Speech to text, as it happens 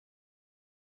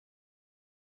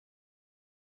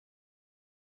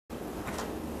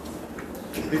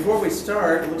Before we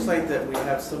start, it looks like that we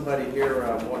have somebody here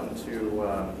wanting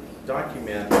to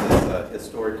document this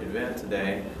historic event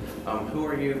today. Who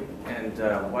are you and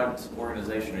what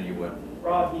organization are you with?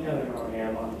 Rob, you know who I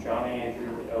am. I'm John Andrew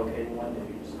with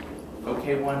OK1news.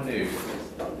 OK1news.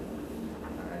 All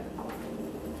right.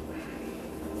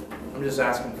 I'm just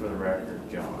asking for the record,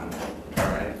 John. All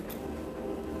right.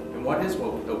 And what is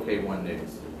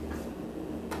OK1news?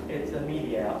 It's a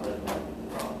media outlet,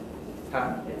 Rob.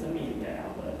 Huh? It's a media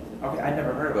outlet. Okay, I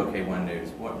never heard of OK1news.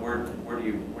 Where do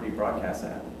you broadcast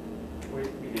that? We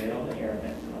do it on the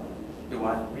internet, Rob. Do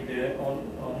what? We do it on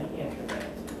the internet.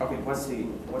 Okay, what's the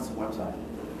website?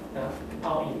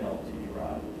 I'll email it to you,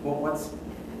 Rob. Well,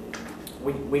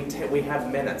 we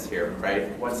have minutes here,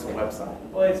 right? What's the website?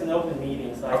 Well, it's an open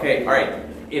meeting site. Okay, all right.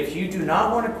 If you do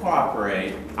not want to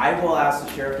cooperate, I will ask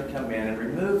the sheriff to come in and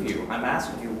remove you. I'm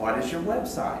asking you, what is your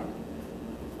website?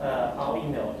 I'll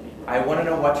email it to you. I want to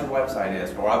know what your website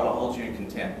is, or I will hold you in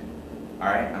contempt. All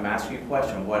right? I'm asking you a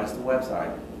question. What is the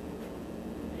website?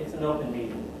 It's an open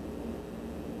meeting.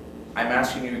 I'm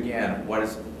asking you again, what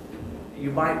is...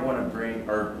 You might want to bring,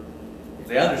 or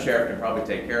the other sheriff can probably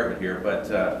take care of it here,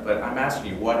 but I'm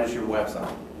asking you, what is your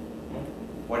website?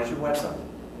 What is your website?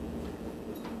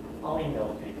 I'll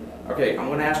email it to you. Okay, I'm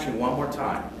going to ask you one more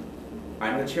time.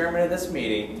 I'm the chairman of this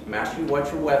meeting. I'm asking you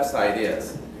what your website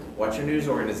is. What's your news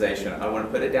organization? I want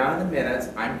to put it down in the minutes.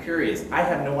 I'm curious. I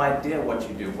have no idea what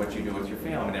you do with your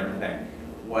film and everything.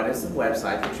 What is the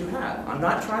website that you have? I'm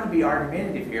not trying to be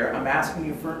argumentative here. I'm asking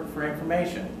you for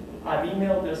information. I've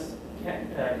emailed this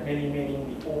committee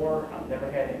meeting before. I've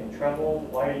never had any trouble.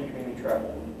 Why are you giving me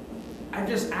trouble? I'm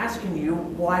just asking you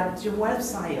what your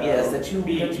website is that you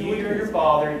or your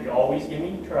father, you always give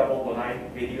me trouble when I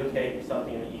videotape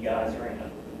something that you guys are in.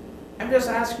 I'm just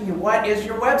asking you, what is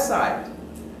your website?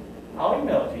 I'll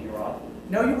email it to you, Rob.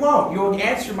 No, you won't. You'll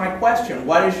answer my question.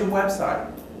 What is your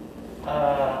website?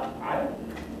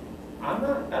 I'm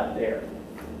not up there.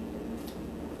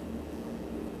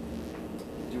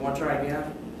 Do you want to try again?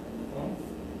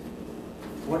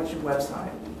 What is your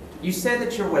website? You said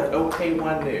that you're with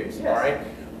OK1news, yes. All right?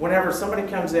 Whenever somebody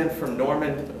comes in from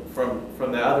Norman,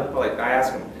 from the other place, I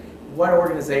ask them, what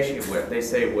organization are you with? They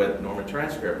say with Norman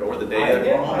Transcript or the Day of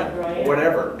the Moment or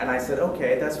whatever. And I said,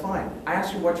 okay, that's fine. I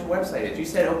asked you what your website is. You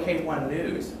said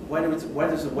OK1news. What is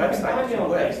the website that you're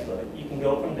with? Facebook. You can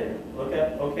go from there. Look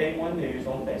up OK1news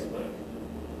on Facebook.